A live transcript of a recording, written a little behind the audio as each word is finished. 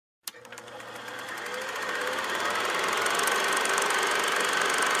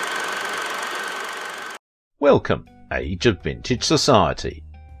Welcome, age of vintage society.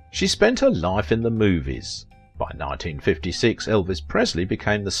 She spent her life in the movies. By 1956, Elvis Presley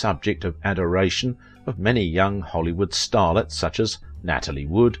became the subject of adoration of many young Hollywood starlets such as Natalie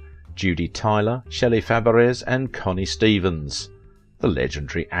Wood, Judy Tyler, Shelley Fabares and Connie Stevens. The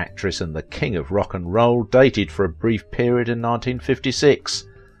legendary actress and the king of rock and roll dated for a brief period in 1956,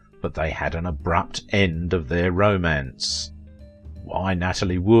 but they had an abrupt end of their romance. Why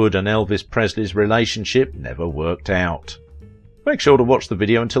Natalie Wood and Elvis Presley's relationship never worked out. Make sure to watch the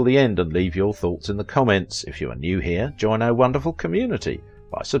video until the end and leave your thoughts in the comments. If you are new here, join our wonderful community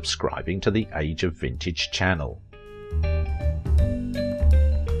by subscribing to the Age of Vintage channel.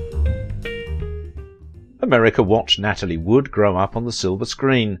 America watched Natalie Wood grow up on the silver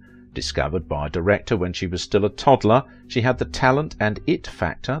screen. Discovered by a director when she was still a toddler, she had the talent and it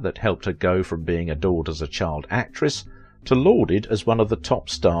factor that helped her go from being adored as a child actress to lauded as one of the top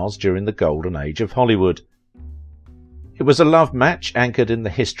stars during the golden age of Hollywood. It was a love match anchored in the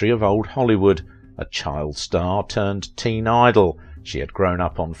history of old Hollywood, a child star turned teen idol. She had grown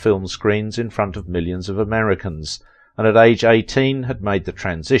up on film screens in front of millions of Americans, and at age 18 had made the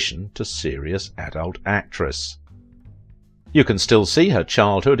transition to serious adult actress. You can still see her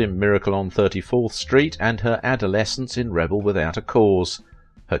childhood in Miracle on 34th Street and her adolescence in Rebel Without a Cause,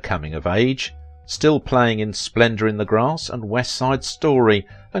 her coming of age, still playing in Splendor in the Grass and West Side Story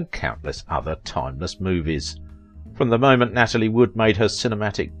and countless other timeless movies. From the moment Natalie Wood made her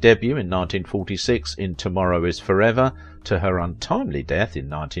cinematic debut in 1946 in Tomorrow is Forever to her untimely death in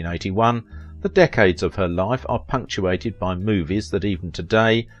 1981, the decades of her life are punctuated by movies that even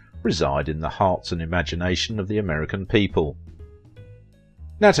today reside in the hearts and imagination of the American people.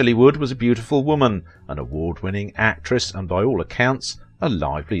 Natalie Wood was a beautiful woman, an award-winning actress and by all accounts a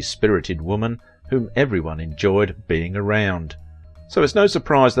lively, spirited woman whom everyone enjoyed being around. So it's no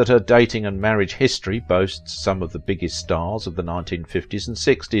surprise that her dating and marriage history boasts some of the biggest stars of the 1950s and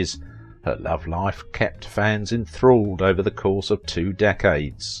 60s. Her love life kept fans enthralled over the course of 2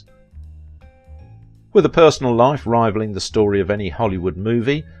 decades. With a personal life rivaling the story of any Hollywood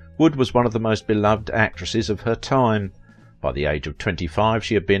movie, Wood was one of the most beloved actresses of her time. By the age of 25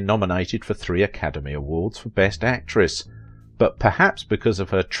 she had been nominated for 3 Academy Awards for Best Actress. But perhaps because of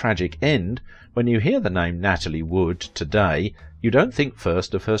her tragic end, when you hear the name Natalie Wood today, you don't think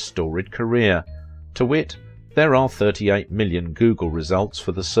first of her storied career. To wit, there are 38 million Google results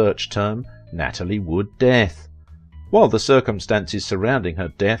for the search term Natalie Wood death. While the circumstances surrounding her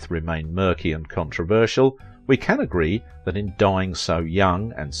death remain murky and controversial, we can agree that in dying so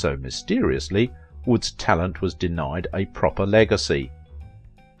young and so mysteriously, Wood's talent was denied a proper legacy.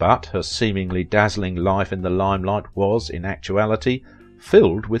 But her seemingly dazzling life in the limelight was, in actuality,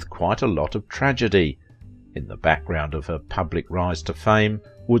 filled with quite a lot of tragedy. In the background of her public rise to fame,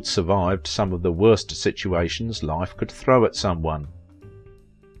 Wood survived some of the worst situations life could throw at someone.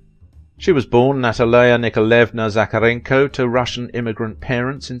 She was born Natalia Nikolaevna Zakharenko to Russian immigrant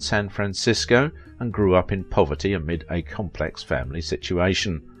parents in San Francisco and grew up in poverty amid a complex family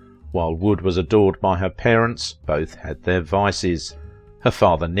situation. While Wood was adored by her parents, both had their vices. Her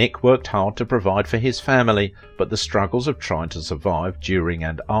father Nick worked hard to provide for his family, but the struggles of trying to survive during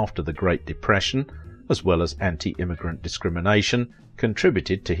and after the Great Depression, as well as anti-immigrant discrimination,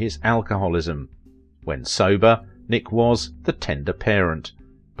 contributed to his alcoholism. When sober, Nick was the tender parent,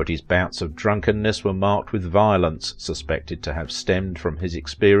 but his bouts of drunkenness were marked with violence, suspected to have stemmed from his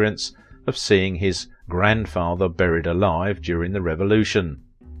experience of seeing his grandfather buried alive during the Revolution.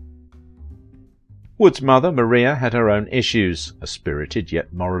 Wood's mother, Maria, had her own issues. A spirited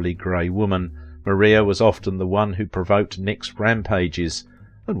yet morally grey woman, Maria was often the one who provoked Nick's rampages,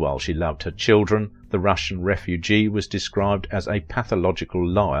 and while she loved her children, the Russian refugee was described as a pathological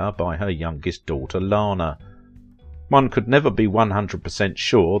liar by her youngest daughter, Lana. One could never be 100%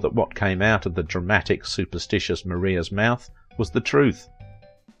 sure that what came out of the dramatic, superstitious Maria's mouth was the truth.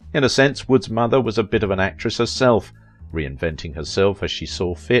 In a sense, Wood's mother was a bit of an actress herself, reinventing herself as she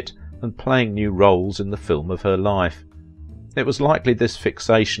saw fit and playing new roles in the film of her life. It was likely this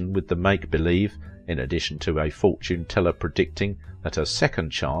fixation with the make-believe, in addition to a fortune-teller predicting that her second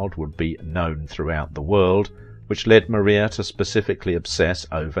child would be known throughout the world, which led Maria to specifically obsess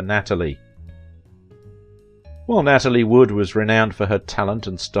over Natalie. While Natalie Wood was renowned for her talent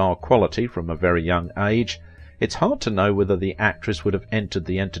and star quality from a very young age, it's hard to know whether the actress would have entered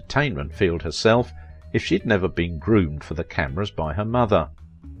the entertainment field herself if she'd never been groomed for the cameras by her mother.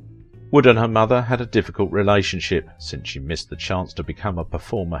 Wood and her mother had a difficult relationship. Since she missed the chance to become a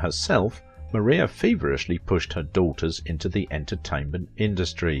performer herself, Maria feverishly pushed her daughters into the entertainment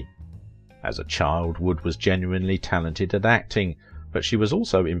industry. As a child, Wood was genuinely talented at acting. but she was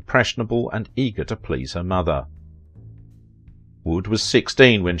also impressionable and eager to please her mother. Wood was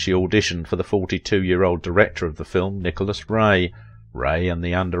 16 when she auditioned for the 42-year-old director of the film, Nicholas Ray. Ray and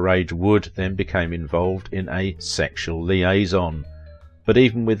the underage Wood then became involved in a sexual liaison. But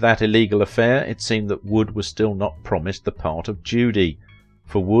even with that illegal affair, it seemed that Wood was still not promised the part of Judy.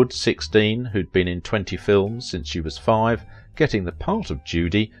 For Wood, 16, who'd been in 20 films since she was 5, getting the part of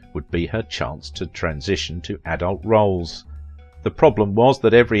Judy would be her chance to transition to adult roles. The problem was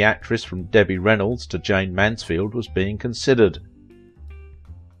that every actress from Debbie Reynolds to Jane Mansfield was being considered.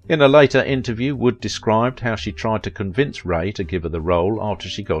 In a later interview, Wood described how she tried to convince Ray to give her the role after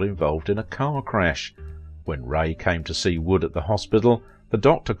she got involved in a car crash. When Ray came to see Wood at the hospital, the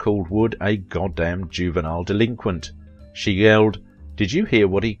doctor called Wood a goddamn juvenile delinquent. She yelled, "Did you hear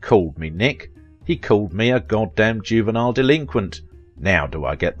what he called me, Nick? He called me a goddamn juvenile delinquent. Now do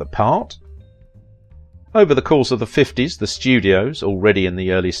I get the part?" Over the course of the 50s, the studios, already in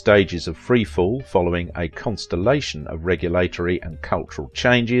the early stages of freefall following a constellation of regulatory and cultural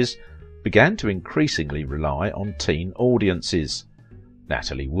changes, began to increasingly rely on teen audiences.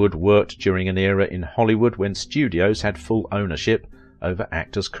 Natalie Wood worked during an era in Hollywood when studios had full ownership over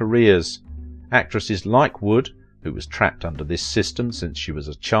actors' careers. Actresses like Wood, who was trapped under this system since she was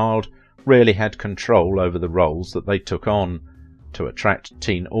a child, rarely had control over the roles that they took on. To attract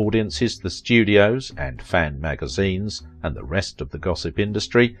teen audiences, the studios and fan magazines and the rest of the gossip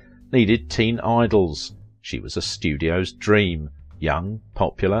industry needed teen idols. She was a studio's dream, young,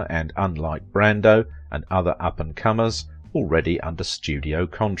 popular, and unlike Brando and other up-and-comers, already under studio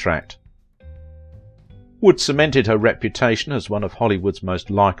contract. Wood cemented her reputation as one of Hollywood's most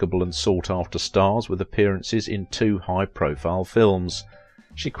likeable and sought-after stars with appearances in 2 high-profile films.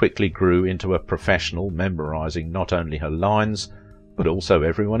 She quickly grew into a professional, memorizing not only her lines, but also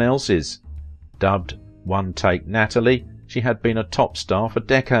everyone else's. Dubbed One-Take Natalie, she had been a top star for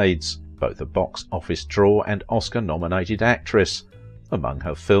decades, both a box office draw and Oscar-nominated actress. Among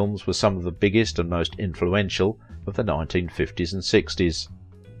her films were some of the biggest and most influential of the 1950s and 60s.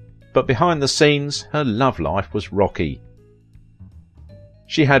 But behind the scenes, her love life was rocky.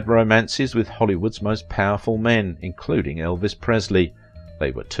 She had romances with Hollywood's most powerful men, including Elvis Presley.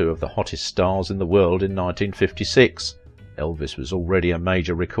 They were 2 of the hottest stars in the world in 1956. Elvis was already a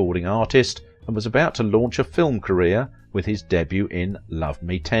major recording artist and was about to launch a film career with his debut in Love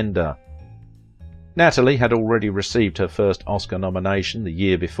Me Tender. Natalie had already received her first Oscar nomination the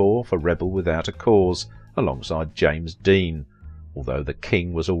year before for Rebel Without a Cause, alongside James Dean. Although the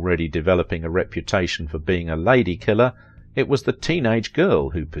King was already developing a reputation for being a lady killer, it was the teenage girl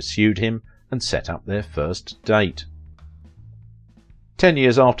who pursued him and set up their first date. 10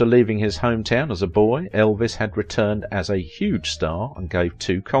 years after leaving his hometown as a boy, Elvis had returned as a huge star and gave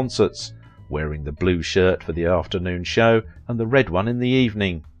 2 concerts, wearing the blue shirt for the afternoon show and the red one in the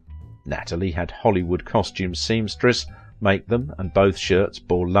evening. Natalie had Hollywood costume seamstress make them, and both shirts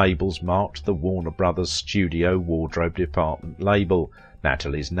bore labels marked the Warner Brothers Studio Wardrobe Department label,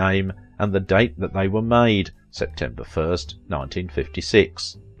 Natalie's name, and the date that they were made, September 1st,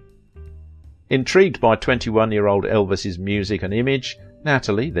 1956. Intrigued by 21-year-old Elvis's music and image,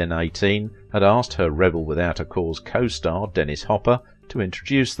 Natalie, then 18, had asked her Rebel Without a Cause co-star Dennis Hopper to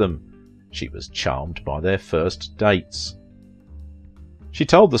introduce them. She was charmed by their first dates. She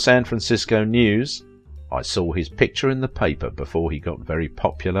told the San Francisco News, "I saw his picture in the paper before he got very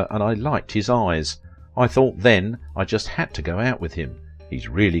popular and I liked his eyes. I thought then I just had to go out with him. He's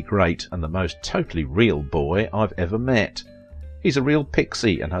really great and the most totally real boy I've ever met. He's a real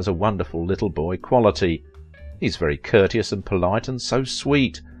pixie and has a wonderful little boy quality. He's very courteous and polite and so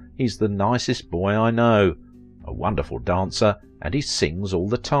sweet. He's the nicest boy I know. A wonderful dancer, and he sings all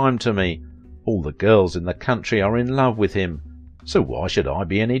the time to me. All the girls in the country are in love with him. So why should I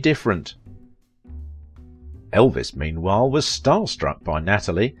be any different?" Elvis, meanwhile, was starstruck by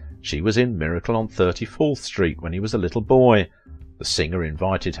Natalie. She was in Miracle on 34th Street when he was a little boy. The singer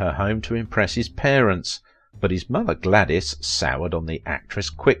invited her home to impress his parents, but his mother Gladys soured on the actress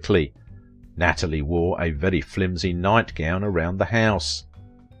quickly. Natalie wore a very flimsy nightgown around the house.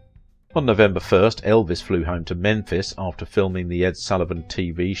 On November 1st, Elvis flew home to Memphis after filming the Ed Sullivan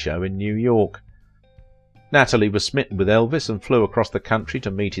TV show in New York. Natalie was smitten with Elvis and flew across the country to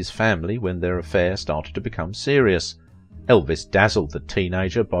meet his family when their affair started to become serious. Elvis dazzled the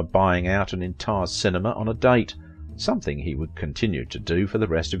teenager by buying out an entire cinema on a date, something he would continue to do for the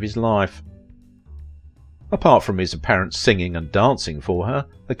rest of his life. Apart from his apparent singing and dancing for her,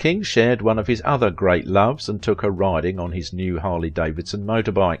 the King shared one of his other great loves and took her riding on his new Harley-Davidson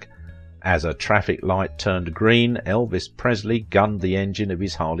motorbike. As a traffic light turned green, Elvis Presley gunned the engine of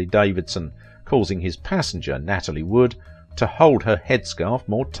his Harley-Davidson, causing his passenger, Natalie Wood, to hold her headscarf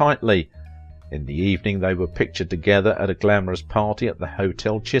more tightly. In the evening they were pictured together at a glamorous party at the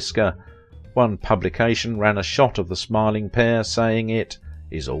Hotel Chiska. One publication ran a shot of the smiling pair, saying it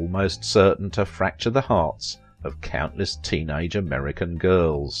is almost certain to fracture the hearts of countless teenage American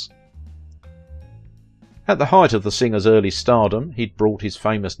girls. At the height of the singer's early stardom, he'd brought his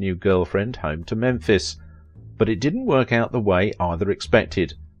famous new girlfriend home to Memphis. But it didn't work out the way either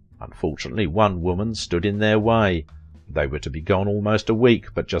expected. Unfortunately, one woman stood in their way. They were to be gone almost a week,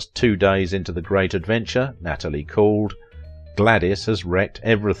 but just 2 days into the great adventure, Natalie called. "Gladys has wrecked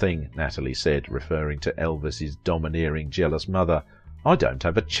everything," Natalie said, referring to Elvis's domineering, jealous mother. "I don't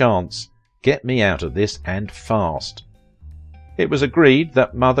have a chance. Get me out of this, and fast." It was agreed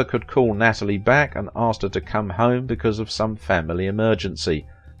that Mother could call Natalie back and asked her to come home because of some family emergency.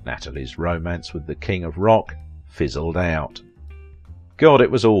 Natalie's romance with the King of Rock fizzled out. God, it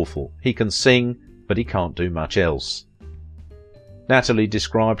was awful. He can sing, but he can't do much else. Natalie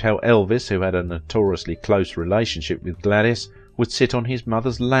described how Elvis, who had a notoriously close relationship with Gladys, would sit on his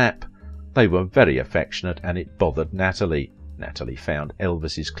mother's lap. They were very affectionate, and it bothered Natalie. Natalie found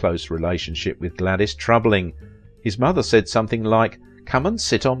Elvis's close relationship with Gladys troubling. His mother said something like, "Come and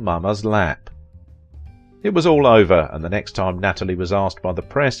sit on Mama's lap." It was all over, and the next time Natalie was asked by the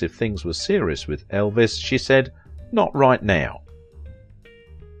press if things were serious with Elvis, she said, "Not right now."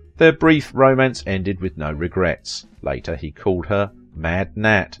 Their brief romance ended with no regrets. Later he called her Mad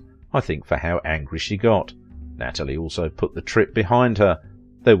Nat, I think for how angry she got. Natalie also put the trip behind her.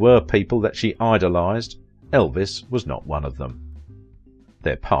 There were people that she idolized. Elvis was not one of them.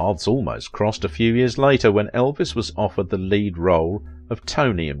 Their paths almost crossed a few years later when Elvis was offered the lead role of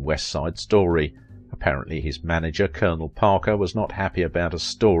Tony in West Side Story. Apparently his manager, Colonel Parker, was not happy about a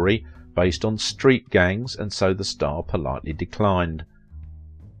story based on street gangs, and so the star politely declined.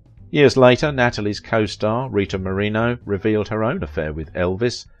 Years later, Natalie's co-star, Rita Moreno, revealed her own affair with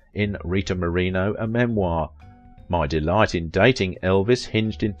Elvis in Rita Moreno, a Memoir. "My delight in dating Elvis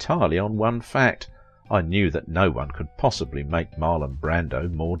hinged entirely on one fact. I knew that no one could possibly make Marlon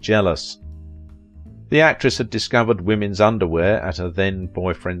Brando more jealous." The actress had discovered women's underwear at her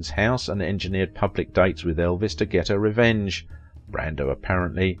then-boyfriend's house and engineered public dates with Elvis to get her revenge. Brando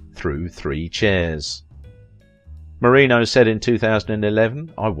apparently threw 3 chairs. Marino said in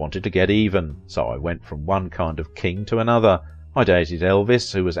 2011, "I wanted to get even, so I went from one kind of king to another. I dated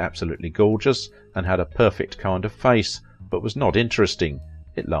Elvis, who was absolutely gorgeous and had a perfect kind of face, but was not interesting.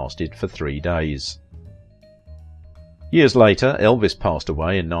 It lasted for 3 days. Years later, Elvis passed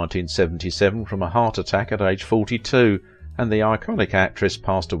away in 1977 from a heart attack at age 42, and the iconic actress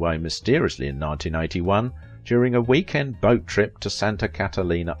passed away mysteriously in 1981 during a weekend boat trip to Santa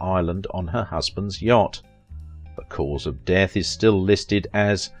Catalina Island on her husband's yacht. The cause of death is still listed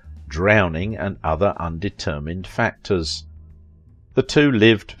as drowning and other undetermined factors. The two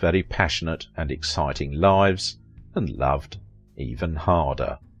lived very passionate and exciting lives and loved even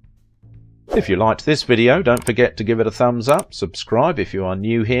harder. If you liked this video, don't forget to give it a thumbs up, subscribe if you are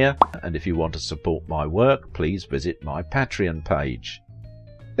new here, and if you want to support my work, please visit my Patreon page.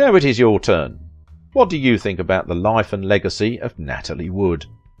 Now it is your turn. What do you think about the life and legacy of Natalie Wood?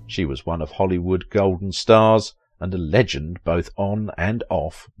 She was one of Hollywood golden stars and a legend both on and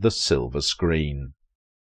off the silver screen.